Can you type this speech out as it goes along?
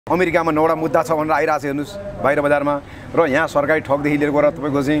अमेरिकामा 9वटा मुद्दा छ भनेर आइरहेको छ हेर्नुहोस् बाहिर बजारमा र यहाँ सरकारी ठगदेखि लिएर गएर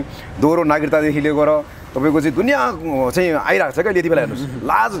तपाईँको चाहिँ दोहोरो नागरिकतादेखि लिएर गएर तपाईँको चाहिँ दुनियाँ चाहिँ आइरहेको छ क्या यति बेला हेर्नुहोस्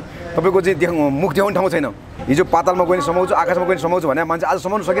लाज तपाईँको चाहिँ मुख देखाउने ठाउँ छैन हिजो पातालमा गएर समाउँछु आकाशमा गएर समाउँछु भने मान्छे आज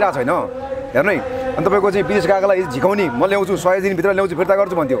समाउनु सकिरहेको छैन हेर्नु है अनि तपाईँको चाहिँ विदेश गएकोलाई झिकाउने म ल्याउँछु 100 दिनभित्र ल्याउँछु फिर्ता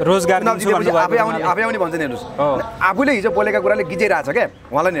गर्छु भन्थ्यो रोजगार आफै आउने भन्छ नि हेर्नुहोस् आफूले हिजो बोलेका कुराले गिजाइरहेको छ क्या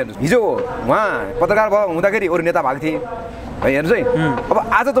उहाँलाई नि हेर्नुहोस् हिजो उहाँ पत्रकार भयो हुँदाखेरि अरू नेता भएको थिए है हेर्नुहोस् है अब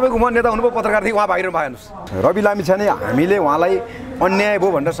आज तपाईँको उहाँ नेता हुनुभयो पत्रकार थिए उहाँ भागिरहनु भयो हेर्नुहोस् रवि लामिछाने हामीले उहाँलाई अन्याय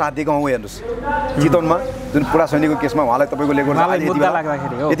भयो भनेर साथ दिएको हौँ हेर्नुहोस् चितवनमा जुन पुरा सैनिकको केसमा उहाँलाई तपाईँको लिएको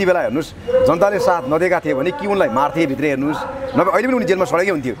यति बेला हेर्नुहोस् जनताले साथ नदिएका थिए भने कि उनलाई मार्थे भित्रै हेर्नुहोस् नभए अहिले पनि उनी जेलमा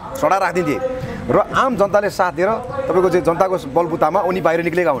सडेकै हुन्थ्यो सडा राखिदिन्थे र आम जनताले साथ दिएर तपाईँको चाहिँ जनताको बलबुतामा उनी बाहिर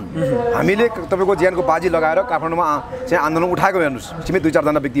निक्लेका हुन् हामीले तपाईँको ज्यानको बाजी लगाएर काठमाडौँमा चाहिँ आन्दोलन उठाएको हेर्नुहोस् सीमित 2-4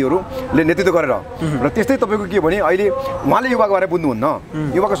 जना व्यक्तिहरूले नेतृत्व गरेर र त्यस्तै तपाईँको के भने अहिले उहाँले युवाको बारे बुझ्नुहुन्न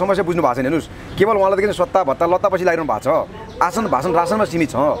युवाको समस्या बुझ्नु भएको छैन हेर्नुहोस् केवल उहाँलाई देखि सत्ता भत्ता लत्ता पछि लागिरहनु भएको छ आसन भाषण रासनमा सीमित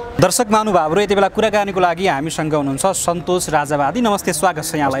छ दर्शक महानुभावहरू यति बेला कुराकानीको लागि हामीसँग हुनुहुन्छ सन्तोष राजावादी नमस्ते स्वागत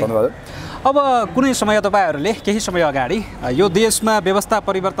छ यहाँलाई अब कुनै समय तपाईहरुले केही समय अगाडि यो देशमा व्यवस्था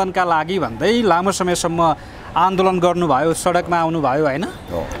परिवर्तनका लागि भन्दै लामो समयसम्म आन्दोलन गर्नुभयो सडकमा आउनुभयो हैन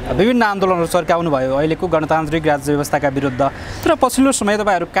विभिन्न आन्दोलनहरु चर्काउनु भयो अहिलेको गणतान्त्रिक राज्य व्यवस्थाका विरुद्ध तर पछिल्लो समय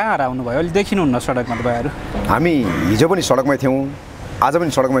तपाईहरु कहाँ आउनु भयो अहिले देखिनुहुन्न सडकमा तपाईहरु हामी हिजो पनि सडकमै थियौं आज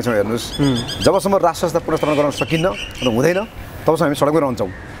पनि सडकमै छौं हेर्नुस् जबसम्म राष्ट्र संस्था पुनर्स्थापना गर्न सकिन्न र हुँदैन तबसम्म हामी सडकमै रहन्छौं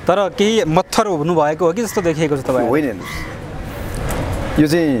तर केही मत्थर हुनु भएको हो कि जस्तो देखिएको छ तपाईहरु होइन हेर्नुस् यो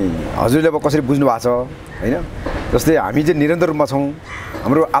चाहिँ हजुरले अब कसरी बुझ्नु भएको छ हैन जस्तै हामी चाहिँ निरन्तर रूपमा छौं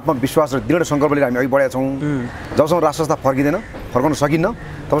हाम्रो आत्मविश्वास र दृढ संकल्प लिएर हामी अघि बढेका छौं जबसम्म राष्ट्र संस्था फर्कन सकिन्न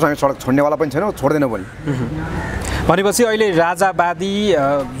तबसम्म हामी सडक छोड्नेवाला पनि छैनौं छोड्दैनौं पनि भनेपछि अहिले राजावादी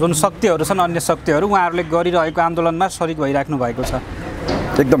जुन शक्तिहरु छन् अन्य शक्तिहरु उहाँहरुले गरिरहेको आन्दोलनमा शरीक भइराख्नु भएको छ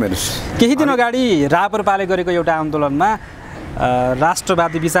एकदम हेर्नुस् केही दिन अगाडि रापरपाले गरेको एउटा आन्दोलनमा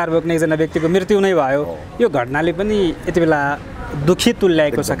राष्ट्रवादी विचार बोक्ने एकजना व्यक्तिको मृत्यु नै भयो यो घटनाले पनि यति बेला दुखी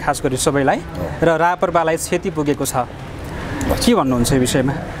तुल्याएको छ खास गरी सबैलाई र रापरपालाई क्षति पुगेको छ के भन्नुहुन्छ यो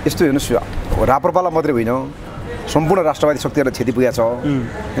विषयमा यस्तो हेर्नुस् रापरपाला मात्रै होइन सम्पूर्ण राष्ट्रवादी शक्तिहरुलाई क्षति पुगेको छ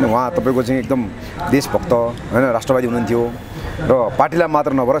हैन उहाँ तपाईको चाहिँ एकदम देशभक्त हैन राष्ट्रवादी हुनुहुन्थ्यो र पार्टीलाई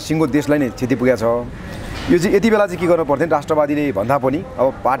मात्र नभएर सिंगो देशलाई नै क्षति पुगेको छ यो चाहिँ यति बेला चाहिँ के गर्नु पर्थ्यो राष्ट्रवादीले भन्दा पनि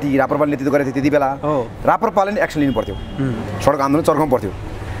अब पार्टी रापरपाले नेतृत्व गरेको थियो त्यति बेला रापरपाले नै एक्सन लिनु पर्थ्यो सडक आन्दोलन चर्काउनु पर्थ्यो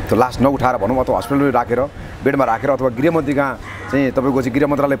त्यो लास नउठाएर भनौँ अथवा हस्पिटलमा राखेर बेडमा राखेर अथवा गृहमन्त्री कहाँ चाहिँ तपाईँको चाहिँ गृह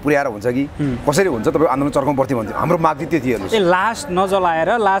मन्त्रालय पुर्याएर हुन्छ कि कसरी हुन्छ तपाईँ आन्दोलन चर्काउनु पर्थ्यो भन्थ्यो हाम्रो माग चाहिँ त्यो थियो हेर्नुहोस् लास नजलाएर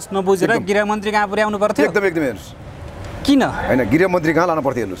लास नबुझेर गृहमन्त्री कहाँ पुर्याउनु पर्थ्यो एकदम हेर्नुहोस् किन हैन गृहमन्त्री कहाँ लानु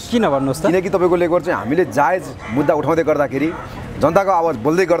पर्थ्यो हेर्नुहोस् किन भन्नुहोस् त किनकि तपाईँको लेकर चाहिँ हामीले जायज मुद्दा उठाउँदै गर्दाखेरि जनताको आवाज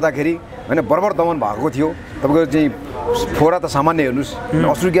बोल्दै गर्दाखेरि हैन बर्बर दमन भएको थियो तपाईँको चाहिँ फोरा त सामान्य हेर्नुहोस्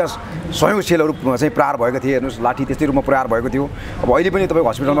अश्रु ग्यास 100 सेलहरू चाहिँ प्रहार भएको थियो हेर्नुहोस् लाठी त्यस्तै रूपमा प्रहार भएको थियो अब अहिले पनि तपाईँको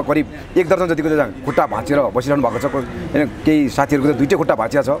हस्पिटलमा करिब 1 दर्जन जतिको खुट्टा भाँचेर बसिरहनु भएको छ हैन केही साथीहरूको त 2टै खुट्टा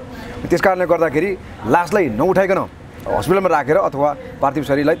भाँचिया छ त्यसकारणले गर्दाखेरि लासलाई नउठाइकन हस्पिटलमा राखेर अथवा पार्थिव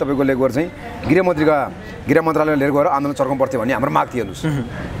शरीरलाई तपाईँको लिएर चाहिँ गृह मन्त्रालयमा लिएर गएर आन्दोलन चर्काउनु पर्थ्यो भन्ने हाम्रो माग थियो हेर्नुहोस्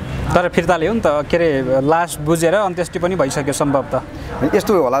तर फिर्ता ल्याउँ नि त के अरे लास बुझेर अन्त्येष्टि पनि भइसक्यो सम्भव त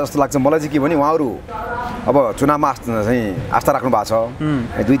यस्तो होला जस्तो लाग्छ मलाई चाहिँ के भने उहाँहरू अब चुनावमा चाहिँ आस्था राख्नु भएको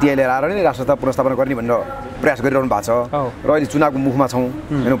छ 2 तिहाई लिएर आएर नै राष्ट्र संस्था पुनर्स्थापना गर्ने भनेर प्रयास गरिरहनु भएको छ र अहिले चुनावको मुखमा छौँ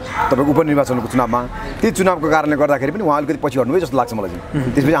हैन तपाईँको उपनिर्वाचनको चुनावमा त्यही चुनावको कारणले गर्दाखेरि पनि उहाँ अलिकति पछि हट्नुभयो जस्तो लाग्छ मलाई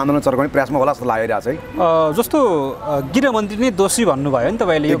चाहिँ त्यसपछि आन्दोलन चर्काउने प्रयासमा होला जस्तो लागिरहेको छ है जस्तो गृहमन्त्री नै दोषी भन्नुभयो नि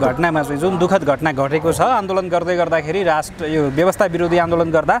तपाईँले यो घटनामा चाहिँ जुन दुःखद घटना घटेको छ आन्दोलन गर्दै गर्दाखेरि राष्ट्र यो व्यवस्था विरोधी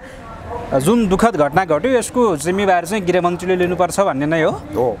आन्दोलन गर्दा जुन दुःखद घटना घट्यो यसको जिम्मेवारी चाहिँ गृहमन्त्रीले लिनुपर्छ भन्ने नै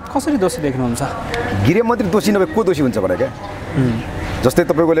हो कसरी दोषी देख्नुहुन्छ गृहमन्त्री दोषी नभए को दोषी हुन्छ भने क्या जस्तै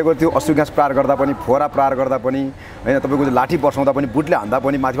तपाईँको लिएको त्यो अश्रु ग्यास प्रहार गर्दा पनि फोरा प्रहार गर्दा पनि हैन तपाईँको लाठी बर्साउँदा पनि बुटले हान्दा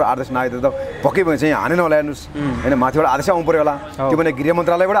पनि माथिबाट आदेश नआइदिँदा त पक्कै पनि चाहिँ हानेन होला हेर्नुहोस् हैन माथिबाट आदेश आउनु पर्यो होला त्यो भने गृह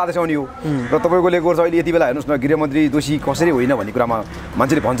मन्त्रालयबाट आदेश आउने हो र तपाईँको लिएको अहिले यति बेला हेर्नुहोस् न गृहमन्त्री दोषी कसरी होइन भन्ने कुरामा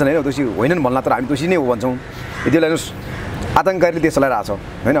मान्छेले भन्छन् हैन दोषी होइनन् भन्ला तर हामी दोषी नै हो भन्छौँ यति बेला हेर्नुहोस् आतङ्ककारीले देश चलाइरहेको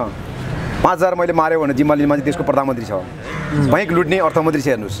छ हैन 5000 मैले मार्यो भने जिम्मा लिने मान्छे देशको प्रधानमन्त्री छ बैंक लुट्ने अर्थमन्त्री छ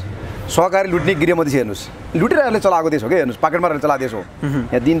हेर्नुहोस् सहकारी लुट्ने गृहमन्त्री छ हेर्नुहोस् लुटेरहरूले चलाएको देश हो क्या हेर्नुहोस् पाकेट मारेर चलाएको देश हो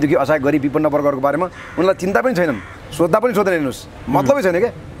यहाँ दिन दुखी असहाय गरिब विपन्न वर्गहरूको बारेमा उनलाई चिन्ता पनि छैनन् सोध्दा पनि सोध्दैन हेर्नुहोस् मतलबै छैन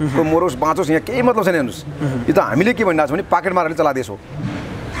क्या को मरोस् बाँचोस् यहाँ केही मतलब छैन हेर्नुहोस् यो त हामीले के भनिरहेको छौँ भने पाकेट मारेर चलाएको देश हो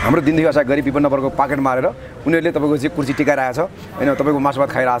हाम्रो दिनदेखि असहाय गरिब विपन्न वर्गको पाकेट मारेर उनीहरूले तपाईँको चाहिँ कुर्सी टिकाइरहेको छ होइन तपाईँको मासु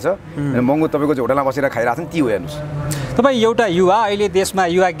भात खाइरहेको छ महँगो तपाईँको चाहिँ होटलमा बसेर खाइरहेको छ नि ती हो हेर्नुहोस् तपाईँ एउटा युवा अहिले देशमा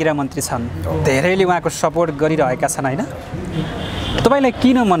युवा गृहमन्त्री छन् धेरैले उहाँको सपोर्ट गरिरहेका छन् होइन तपाईँलाई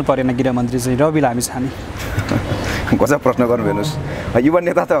किन मन परेन गृहमन्त्री चाहिँ रवि लामिछाने गजब प्रश्न गर्नु हेर्नुहोस् युवा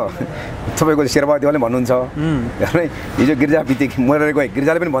नेता त तपाईँको शेरबहादुरले भन्नुहुन्छ हेर्नु हिजो गिर्जा बितेको मरेर गए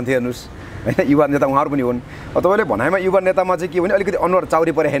गिर्जाले पनि भन्थे हेर्नुहोस् होइन युवा नेता उहाँहरू पनि हुन् तपाईँले भनाइमा युवा नेतामा चाहिँ के भने अलिकति अनुहार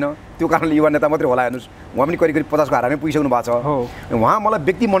चाउरी परे होइन त्यो कारणले युवा नेता मात्रै होला हेर्नुहोस् उहाँ पनि करिब 50को हारामै पुगिसक्नु भएको छ उहाँ मलाई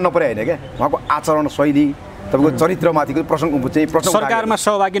व्यक्ति मन नपरे होइन क्या उहाँको आचरण शैली तपाईँको चरित्रमाथिको प्रश्न सरकारमा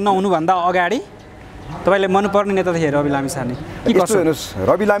सहभागी नहुनुभन्दा अगाडि तपाईँले मनपर्ने नेता थिए रवि लामिछाने के कस्तो हेर्नुहोस्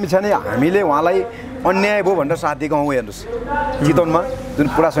रवि लामिछाने हामीले उहाँलाई अन्याय भयो भनेर साथ दिएको हौँ हेर्नुहोस् चितवनमा जुन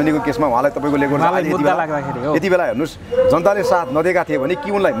पुरा सैनिकको केसमा उहाँलाई तपाईँको लेख्नु यति बेला हेर्नुहोस् जनताले साथ नदिएका थिए भने के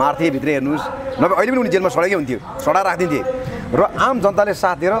उनलाई मार्थे भित्रै हेर्नुहोस् नभए अहिले पनि उनी जेलमा सडेकै हुन्थ्यो सडा राखिदिन्थे र आम जनताले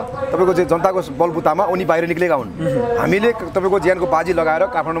साथ दिएर तपाईँको चाहिँ जनताको बलबुतामा उनी बाहिर निक्लेका हुन् हामीले तपाईँको ज्यानको बाजी लगाएर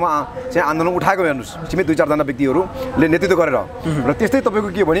काठमाडौँमा चाहिँ आन्दोलन उठाएको हेर्नुहोस् सीमित 2-4 व्यक्तिहरूले नेतृत्व गरेर र त्यस्तै तपाईँको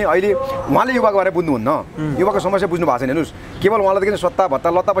के भने अहिले उहाँले युवाको बारे बुझ्नुहुन्न युवाको समस्या बुझ्नु भएको छैन हेर्नुहोस् केवल उहाँलाई देखि सत्ता भत्ता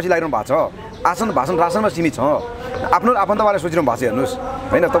लत्तापछि लागिरहनु भएको छ आसन भाषण रासनमा सीमित छ आफ्नो आफन्तबारे सोचिरहनु भएको छ हेर्नुहोस्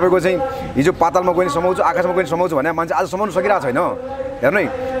होइन तपाईँको चाहिँ हिजो पातालमा गएर समाउँछु आकाशमा गएर समाउँछु भने मान्छे आज समाउनु सकिरहेको छैन हेर्नु है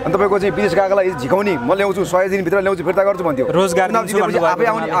अनि तपाईँको चाहिँ विदेश गएकोलाई झिकाउने म ल्याउँछु 100 दिनभित्र ल्याउँछु फिर्ता गर्छु भन्थ्यो रोजगार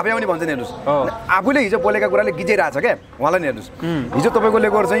आफै आउने भन्छ नि हेर्नुहोस् आफूले हिजो बोलेका कुराले गिजाइरहेको छ क्या उहाँलाई नि हेर्नुहोस् हिजो तपाईँको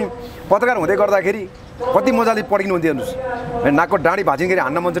लेखोर चाहिँ पत्रकार हुँदै गर्दाखेरि कति मजाले पढिनु हुन्थ्यो हेर्नुहोस् नाकको डाँडी भाँचिनखेरि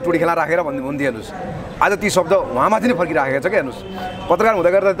हान्न मन चाहिँ टुडी खेला राखेर भन्नुहुन्थ्यो हेर्नुहोस् आज ती शब्द उहाँमाथि नै फर्किराखेको छ क्या हेर्नुहोस् पत्रकार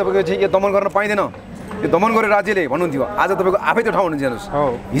हुँदै गर्दा तपाईँको चाहिँ यो दमन गर्न पाइँदैन यो दमन गरे राज्यले भन्नुहुन्थ्यो आज तपाईँको आफै त्यो ठाउँ हुनुहुन्छ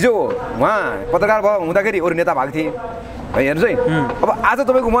हेर्नुहोस् हिजो उहाँ पत्रकार हुँदाखेरि अरू नेता भएको थिए है हेर्नुहोस् है अब आज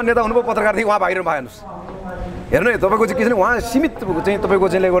तपाईँको उहाँ नेता हुनुभयो पत्रकार थिए उहाँ बाहिर भयो हेर्नुहोस् हेर्नु है तपाईँको चाहिँ के छ भने उहाँ सीमित चाहिँ तपाईँको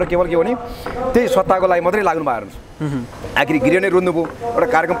चाहिँ गएर केवल के भने त्यही सत्ताको लागि मात्रै लाग्नु भयो हेर्नुहोस् आखिर गृह नै रोज्नुभयो एउटा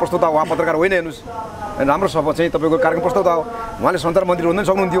कार्यक्रम प्रस्तुत उहाँ पत्रकार होइन हेर्नुहोस् राम्रो सब चाहिँ तपाईँको कार्यक्रम प्रस्तुत हो उहाँले सञ्चार मन्त्री रोज्नै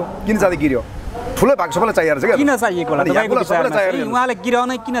सक्नुहुन्थ्यो किन जाँदै गिर्यो ठुलो भाग सबैलाई चाहिएको छ किन चाहिएको उहाँले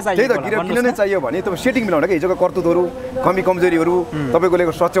गिराउनै किन चाहियो त्यही त किन नै चाहियो भने तपाईँ सेटिङ मिलाउन क्या हिजोको कर्तुतहरू कमी कमजोरीहरू तपाईँको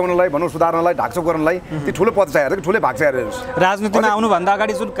लेखेर सच्याउनलाई भनौँ सुधार्नलाई ढाकछोप गर्नलाई त्यो ठुलो पद चाहिएको ठुलै भाग चाहिएको राजनीतिमा आउनुभन्दा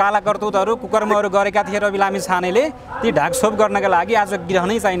अगाडि जुन काला कर्तुतहरू कुकर्महरू गरेका थिए रवि लामिछानेले ती ढाकछोप गर्नका लागि आज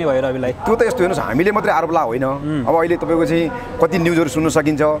गिराउनै चाहिने भयो रविलाई त्यो त यस्तो हेर्नुहोस् हामीले मात्रै आरोप ला होइन अब अहिले तपाईँको चाहिँ कति न्युजहरू सुन्न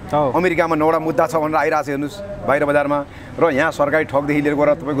सकिन्छ अमेरिकामा 9वटा मुद्दा छ भनेर आइरहेको छ हेर्नुहोस् बाहिर बजारमा र यहाँ सरकारी ठगदेखि लिएर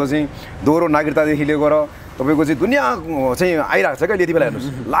गएर तपाईँको चाहिँ दोहोरो नागरिकतादेखि लिएर गएर तपाईँको चाहिँ दुनियाँ चाहिँ आइरहेको छ क्या यति बेला हेर्नुहोस्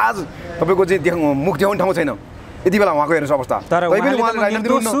लाज तपाईँको चाहिँ मुख देखाउने ठाउँ छैन यति बेला उहाँको हेर्नुहोस् अवस्था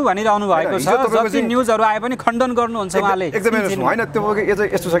भनिरहनु भएको छ जति न्युजहरू आए पनि खण्डन गर्नुहुन्छ उहाँले एकदम हेर्नुहोस् होइन त्यो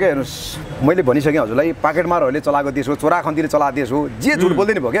यस्तो छ क्या हेर्नुहोस् मैले भनिसकेँ हजुरलाई पाकेटमारहरूले चलाएको देश हो चोराखन्तीले चलाएको देश हो जे झुट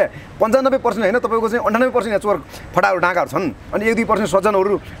बोल्दै नि भयो क्या 95% होइन तपाईँको चाहिँ 98% चोर फटाहरू डाँगाहरू छन् अनि 1-2%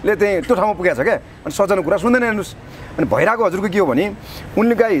 सज्जनहरूले चाहिँ त्यो ठाउँमा पुगेको छ क्या अनि सज्जनको कुरा सुन्दैन हेर्नुहोस् अनि भइरहेको हजुरको के हो भने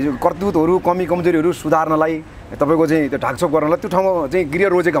उनका कर्तुतहरू कमी कमजोरीहरू सुधार्नलाई तपाईँको चाहिँ त्यो ढाकछोप गर्नलाई त्यो ठाउँमा चाहिँ गृह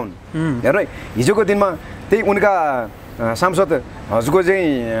रोजेका हुन् हेर्नु है हिजोको दिनमा त्यही उनका सांसद हजुरको चाहिँ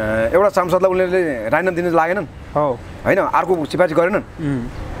एउटा सांसदलाई उनीहरूले राजीनामा दिन लागेनन् होइन अर्को सिफारिस गरेनन्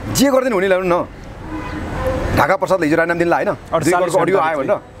जे गर्दैन हुने ल्याउनु न ढाका प्रसादले हिजो राजीनामा दिन ला होइन अडियो आयो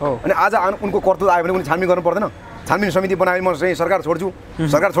भनेर अनि आज उनको कर्तुत आयो भने उनी छानबिन गर्नु पर्दैन छानबिन समिति बनाएर म चाहिँ सरकार छोड्छु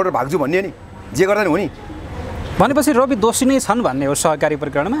सरकार छोडेर भाग्छु भन्ने नि जे गर्दैन हुने भनेपछि रवि दोषी नै छन् भन्ने हो सहकारी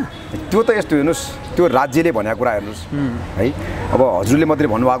प्रकरणमा त्यो त यस्तो हेर्नुहोस् त्यो राज्यले भनेको कुरा हेर्नुहोस् है अब हजुरले मात्रै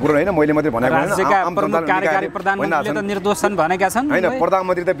भन्नुभएको कुरा होइन मैले मात्रै भनेको निर्दोष छन् भनेका छन् होइन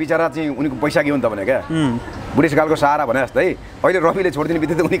प्रधानमन्त्री त बिचरा चाहिँ उनीको पैसा के हो नि त भने क्या बुढेसकालको सहारा भने जस्तै अहिले रविले छोडिदिने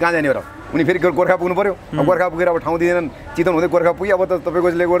बित्तिकै उनी कहाँ जाने हो र उनी फेरि गोर्खा पुग्नु पऱ्यो अब गोर्खा पुगेर अब ठाउँ दिँदैनन् चितवन हुँदै गोर्खा पुग्यो अब त तपाईँको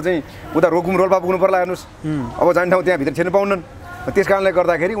लेगोर चाहिँ उता रोकुम रोल्पा पुग्नु पर्ला हेर्नुहोस् अब जाने ठाउँ त्यहाँभित्र छिर्नु पाउन्नन् त्यस कारणले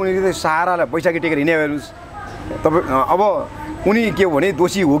गर्दाखेरि उनीले सहारालाई पैसा टेकेर हिँड्यो हेर्नुहोस् तपाईँ अब उनी के हो भने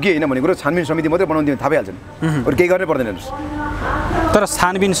दोषी हो कि होइन भन्ने कुरो छानबिन समिति मात्रै बनाउँदै थाहा भइहाल्छन् अरू केही गर्नै पर्दैन हेर्नुहोस् तर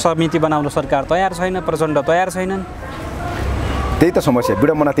छानबिन समिति बनाउन सरकार तयार छैन प्रचण्ड तयार छैनन् त्यही त समस्या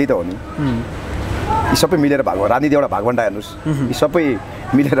विडम्बना त्यही त हो नि यी सबै मिलेर भाग राजनीति एउटा भागभण्डा हेर्नुहोस् यी सबै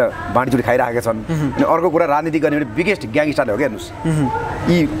मिलेर बाँडीचुडी खाइरहेका छन् अनि अर्को कुरा राजनीति गर्ने भने बिगेस्ट ग्याङस्टर हो क्या हेर्नुहोस्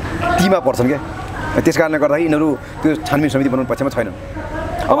यी तीमा पर्छन् क्या त्यस कारणले गर्दाखेरि यिनीहरू त्यो छानबिन समिति बनाउनु पक्षमा छैनन्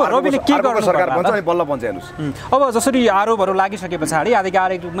अब रविले के गर्नु सरकार भन्छ अनि बल्ल भन्छ हेर्नुहोस् अब जसरी आरोपहरू लागिसके पछाडि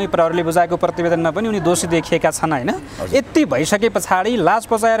आधिकारिक रूपमै प्रहरीले बुझाएको प्रतिवेदनमा पनि उनी दोषी देखिएका छन् होइन यति भइसके पछाडि लाज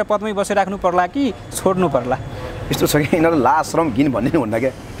पचाएर पदमै बसिराख्नु पर्ला कि छोड्नु पर्ला यस्तो छ कि यिनीहरू लाज श्रम घिन भन्ने नै हुन्न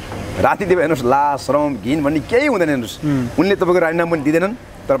क्या राजनीतिमा हेर्नुहोस् लाज श्रम घिन भन्ने केही हुँदैन हेर्नुहोस् उनले तपाईँको राजीनामा पनि दिँदैनन्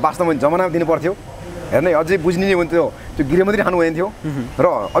तर वास्तवमा जमानामा दिनु पर्थ्यो हेर्नु अझै बुझ्ने नै हुन्थ्यो त्यो गृहमन्त्री खानु हुन्थ्यो र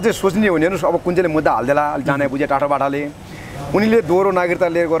अझै सोच्ने हो भने हेर्नुहोस् अब कुन चाहिँले मुद्दा हालिदिएला अलिक जाने बुझे टाढोबाटाले उनीले दोहोरो नागरिकता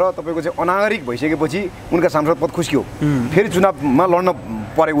लिएर गएर तपाईँको चाहिँ अनागरिक भइसकेपछि उनका सांसद पद खुस्कियो फेरि चुनावमा लड्न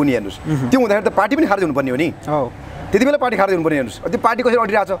पऱ्यो उनी हेर्नुहोस् त्यो हुँदाखेरि त पार्टी पनि खारेज हुनुपर्ने हो नि त्यति बेला पार्टी खारेज हुनुपर्ने हेर्नुहोस् त्यो पार्टी कसरी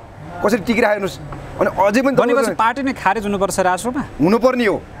अडिरहेको छ कसरी टिकिरहेको हेर्नुहोस् अनि अझै पनि भनेपछि पार्टी नै खारेज हुनुपर्छ राष्ट्रमा हुनुपर्ने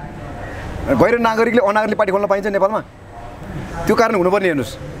हो। गैर नागरिकले अनागरिकले पार्टी खोल्न पाइन्छ नेपालमा? त्यो कारण हुनुपर्ने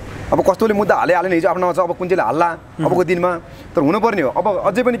हेर्नुहोस्। अब कस्तोले मुद्दा हालेन हिजो आफ्नोमा छ, अब कुन चाहिँले हाल्ला अबको दिनमा, तर हुनुपर्ने हो। अब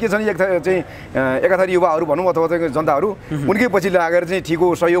अझै पनि के छ नि चाहिँ एकाथरी युवाहरू भनौँ अथवा चाहिँ जनताहरू उनकै पछि लागेर चाहिँ ठिक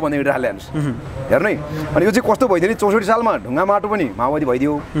हो सही हो भन्ने हिँडिरहेको हेर्नुहोस्। हेर्नु है, अनि यो चाहिँ कस्तो भइदियो नि 64 सालमा ढुङ्गा माटो पनि माओवादी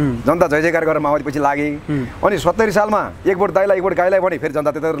भइदियो, जनता जय जयकार गरेर माओवादी पछि लागे। अनि 70 सालमा एक भोट दाइलाई एक भोट गाईलाई भने फेरि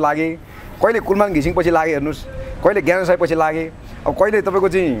जनता त्यतातिर लागे। कहिले कुलमान घिसिङ पछि लागे हेर्नुहोस्, कहिले ज्ञान साई पछि लागे, अब कहिले तपाईँको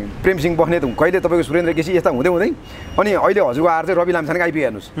चाहिँ प्रेमसिंह बस्नेत, कहिले तपाईँको सुरेन्द्र केसी, यस्ता हुँदै हुँदै अनि अहिले हजुरको आएर चाहिँ रवि लामिछाने आइपुग्यो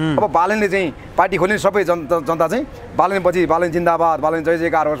हेर्नुहोस्। अब बालनले चाहिँ पार्टी खोल्ने सबै जनता चाहिँ बालन पछि बालन जिन्दाबाद बालन जय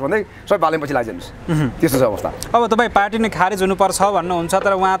जयकार होस् भन्दै सबै बालन पछि लागिदिनुहोस्। त्यस्तो छ अवस्था। अब तपाईँ पार्टी नै खारेज हुनुपर्छ भन्नुहुन्छ,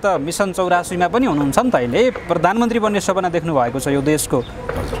 तर उहाँ त मिसन 84मा पनि हुनुहुन्छ नि त, अहिले प्रधानमन्त्री बन्ने सपना देख्नु भएको छ यो देशको,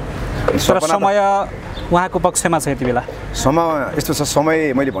 तर समय उहाँको पक्षमा छ यति बेला। समय यस्तो छ,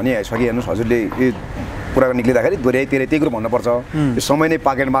 समय मैले भनिसकेँ हेर्नुहोस्, हजुरले यो कुरा निक्लिँदाखेरि दोहोऱ्याइ तेह्रै त्यही कुरो भन्नुपर्छ। यो समय नै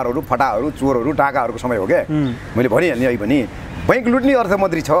पाकेटमारहरू फटाहरू चोरहरू टाकाहरूको समय हो क्या। मैले भनिहाल्ने अहिले पनि बैंक लुट्ने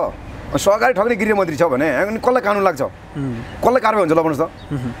अर्थमन्त्री छ, सहकारी ठग्ने गृहमन्त्री छ भने अनि कसलाई कानुन लाग्छ, कसलाई कारवाही हुन्छ ल भन्नुहोस् त?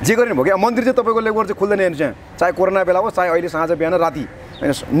 जे गर्ने भयो क्या मन्त्री चाहिँ तपाईँको लेबर चाहिँ खुल्दैन हेर्नुहोस्, यहाँ चाहे कोरोना बेला होस् चाहे अहिले साँझ बिहान राति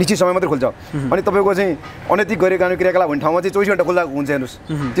होइन निश्चित समय मात्रै खुल्छ। अनि तपाईँको चाहिँ अनैतिक गैर कानुनी क्रियाकलाप हुने ठाउँमा चाहिँ 24 घण्टा खुल्दा हुन्छ हेर्नुहोस्।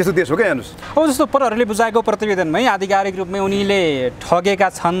 त्यस्तो देश हो क्या हेर्नुहोस्। अब जस्तो प्रहरीले बुझाएको प्रतिवेदनमै आधिकारिक रूपमै उनीले ठगेका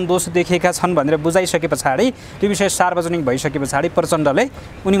छन्, दोष देखेका छन् भनेर बुझाइसके पछाडि त्यो विषय सार्वजनिक भइसके पछाडि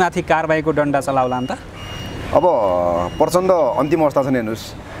प्रचण्डले उनीमाथि कारबाहीको डन्डा चलाउला नि त? अब प्रचण्ड अन्तिम अवस्था छ नि हेर्नुहोस्,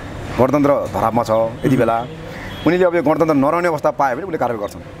 गणतन्त्र धरापमा छ यति बेला। उनीले अब यो गणतन्त्र नरहने अवस्था पायो भने उनीले कारवाही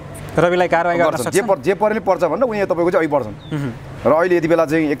गर्छन्, रविलाई कारवाही गर्न सक्छन्। जे परेले पर्छ भनेर उनी तपाईँको चाहिँ अघि बढ्छन्। र अहिले यति बेला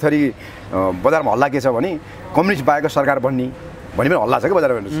चाहिँ एक थरी बजारमा हल्ला के छ भने कम्युनिस्ट बाहेक सरकार बन्ने भन्ने पनि हल्ला छ कि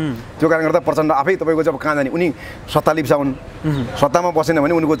बजारमा हेर्नुहोस्। त्यो कारणले गर्दा प्रचण्ड आफै तपाईँको चाहिँ अब कहाँ जाने, उनी सत्ता लिप्सा हुन्, सत्तामा बसेन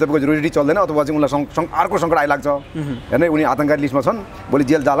भने उनको तपाईँको रोटी चल्दैन अथवा चाहिँ उनलाई अर्को सङ्कट आइलाग्छ हेर्नु, उनी आतङ्कवादी लिस्टमा छन्, भोलि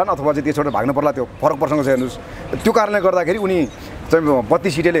जेल जालान् अथवा चाहिँ त्यसबाट भाग्नु पर्ला, त्यो फरक प्रसङ्ग छ हेर्नुहोस्। त्यो कारणले गर्दाखेरि उनी चाहिँ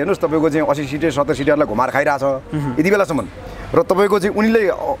 32 सिटले हेर्नुहोस् तपाईँको चाहिँ 80 सिट 70 सिटहरूलाई घुमाएर खाइरहेछ यति बेलासम्म। र तपाईँको चाहिँ उनीले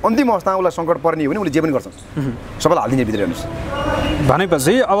अन्तिम अवस्थामा उसलाई सङ्कट पर्ने हो भने उनीले जे पनि गर्छन्, सबैलाई हालिदिने भित्र हेर्नुहोस्।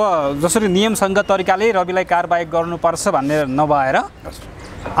 भनेपछि अब जसरी नियमसँग तरिकाले रविलाई कारबाही गर्नुपर्छ भन्ने नभएर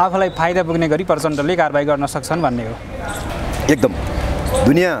आफूलाई फाइदा पुग्ने गरी प्रचण्डले कारबाही गर्न सक्छन् भन्ने हो। एकदम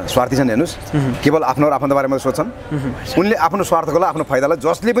दुनियाँ स्वार्थी छन् हेर्नुहोस्, केवल आफ्नो र आफ्नो बारे मात्रै सोध्छन्। उनले आफ्नो स्वार्थको लागि आफ्नो फाइदालाई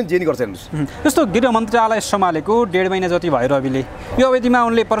जसले पनि जे नि गर्छ हेर्नुहोस्। जस्तो गृह मन्त्रालय सम्हालेको 1.5 महिना जति भयो रविले, यो अवधिमा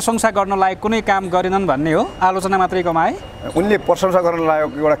उनले प्रशंसा गर्न लायक कुनै काम गरेनन् भन्ने हो, आलोचना मात्रै कमाए। उनले प्रशंसा गर्न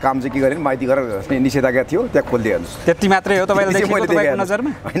लायक एउटा काम चाहिँ के गरेन, माइती गरेर निषेधाज्ञा थियो त्यहाँ खोलिदिए हेर्नुहोस्। त्यति मात्रै हो तपाईँले देखेको तपाईँको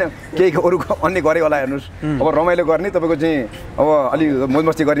नजरमा? होइन केही अरू अन्य गरे होला हेर्नुहोस्। अब रमाइलो गर्ने तपाईँको चाहिँ अब अलि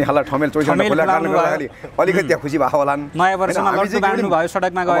मोजमस्ती गर्ने खालको ठमेल 24 घण्टा खोलेर कारणले गर्दाखेरि अलिकति त्यहाँ खुसी भएको होला। नयाँ वर्षमा लड्डु बाँड्नु भयो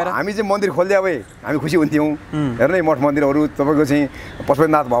सडकमा गएर। हामी चाहिँ मन्दिर खोलिदिए भए हामी खुसी हुन्थ्यौँ हेर्नु है, मठ मन्दिरहरू तपाईँको चाहिँ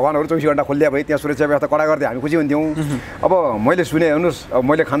पशुपतिनाथ भगवान्हरू 24 घण्टा खोलिदिए भए त्यहाँ सुरक्षा व्यवस्था कडा गर्दै हामी खुसी हुन्थ्यौँ। अब मैले सुने हेर्नुहोस्, अब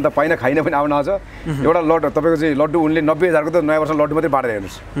मैले खान त पाइनँ खाइनँ पनि आउन आउँछ एउटा लड्डु तपाईँको चाहिँ लड्डु उनले 90,000को त नयाँ वर्ष लड्डु मात्रै बाँडेर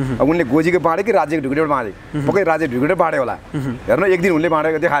हेर्नुहोस्। अब उनले गोजीको बाँडे कि राज्यको ढुकुटीबाट बाँडे, पक्कै राज्य ढुकुटीबाट बाँडे होला हेर्नु, एक दिन उनले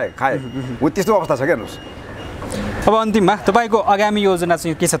बाँडेको त्यो खाए हो, त्यस्तो अवस्था छ क्या हेर्नुहोस्। अब अन्तिममा तपाईँको आगामी योजना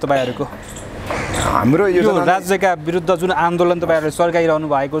चाहिँ के छ तपाईँहरूको? हाम्रो योजना राज्यका विरुद्ध जुन आन्दोलन तपाईँहरूले सर्काइरहनु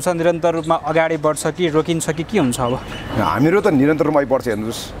भएको छ निरन्तर रूपमा अगाडि बढ्छ कि रोकिन्छ कि के हुन्छ? अब हामीहरू त निरन्तर रूपमा बढ्छ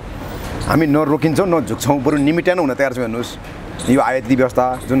हेर्नुहोस्, हामी न रोकिन्छौँ न झुक्छौँ, बरु निमिट्यान हुन तयार छौँ हेर्नुहोस्। यो आयाती व्यवस्था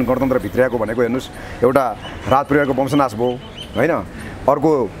जुन गणतन्त्र भित्रिएको भनेको हेर्नुहोस्, एउटा राज परिवारको वंशनाश भयो होइन,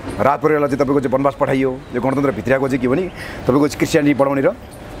 अर्को राज परिवारलाई चाहिँ तपाईँको चाहिँ वनवास पठाइयो। यो गणतन्त्र भित्रिएको चाहिँ के भने तपाईँको चाहिँ क्रिस्चियनिटी बढाउने र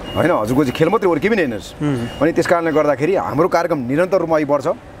होइन हजुरको चाहिँ खेल मात्रै हो, के पनि हेर्नुहोस्। अनि त्यस कारणले गर्दाखेरि हाम्रो कार्यक्रम निरन्तर रूपमा अघि बढ्छ।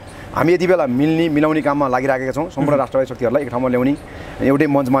 हामी यति बेला मिलाउने काममा लागिरहेका छौँ, सम्पूर्ण राष्ट्रवादी शक्तिहरूलाई एक ठाउँमा ल्याउने, एउटै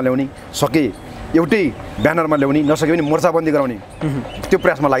मञ्चमा ल्याउने, सके एउटै ब्यानरमा ल्याउने, नसके पनि मोर्चाबन्दी गराउने त्यो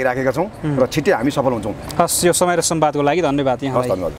प्रयासमा लागिरहेका छौँ र छिट्टै हामी सफल हुन्छौँ। हस्, यो समय र संवादको लागि धन्यवाद। यहाँ